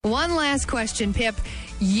One last question, Pip.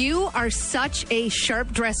 You are such a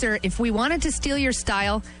sharp dresser. If we wanted to steal your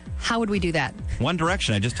style, how would we do that? One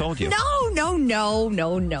Direction, I just told you. No.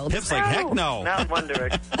 Pip's like, heck no. Not One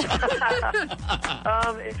Direction.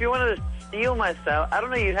 If you wanted to steal my style, I don't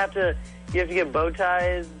know, you have to get bow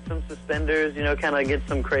ties, some suspenders, kind of get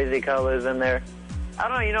some crazy colors in there. I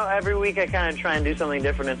don't know, every week I kind of try and do something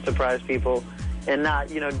different and surprise people and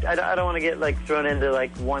not, I don't want to get thrown into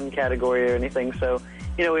one category or anything. So,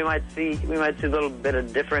 we might see a little bit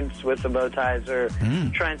of difference with the bow ties or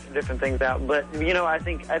trying some different things out. But, I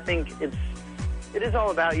think it is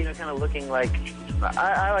all about, kind of looking like,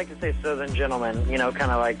 I like to say Southern gentleman,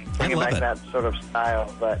 kind of bringing back that sort of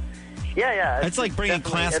style. But yeah. It's like bringing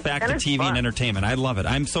class back to TV and entertainment. I love it.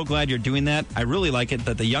 I'm so glad you're doing that. I really like it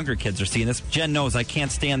that the younger kids are seeing this. Jen knows I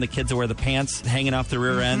can't stand the kids that wear the pants hanging off the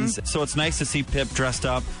rear ends. So it's nice to see Pip dressed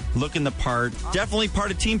up, looking the part. Definitely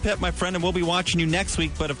part of Team Pip, my friend, and we'll be watching you next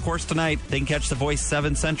week. But, of course, tonight they can catch The Voice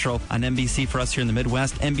 7 Central on NBC for us here in the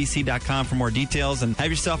Midwest. NBC.com for more details. And have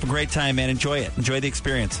yourself a great time, man. Enjoy it. Enjoy the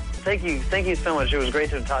experience. Thank you. Thank you so much. It was great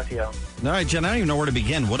to talk to you. All right, Jen, I don't even know where to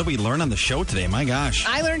begin. What did we learn on the show today? My gosh.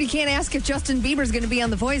 I learned you can't ask if Justin Bieber's going to be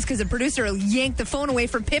on The Voice because the producer will yank the phone away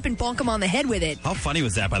from Pip and bonk him on the head with it. How funny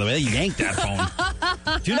was that, by the way? They yanked that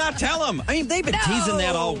phone. Do not tell him. I mean, they've been teasing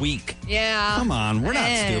that all week. Yeah. Come on. We're not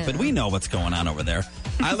stupid. We know what's going on over there.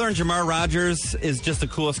 I learned Jamar Rogers is just the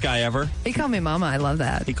coolest guy ever. He called me Mama. I love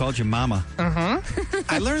that. He called you Mama.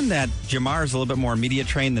 I learned that Jamar is a little bit more media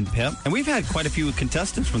trained than Pip. And we've had quite a few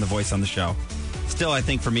contestants from The Voice on the show. Still, I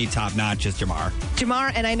think for me, top notch is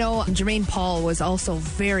Jamar. And I know Jermaine Paul was also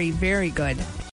very, very good.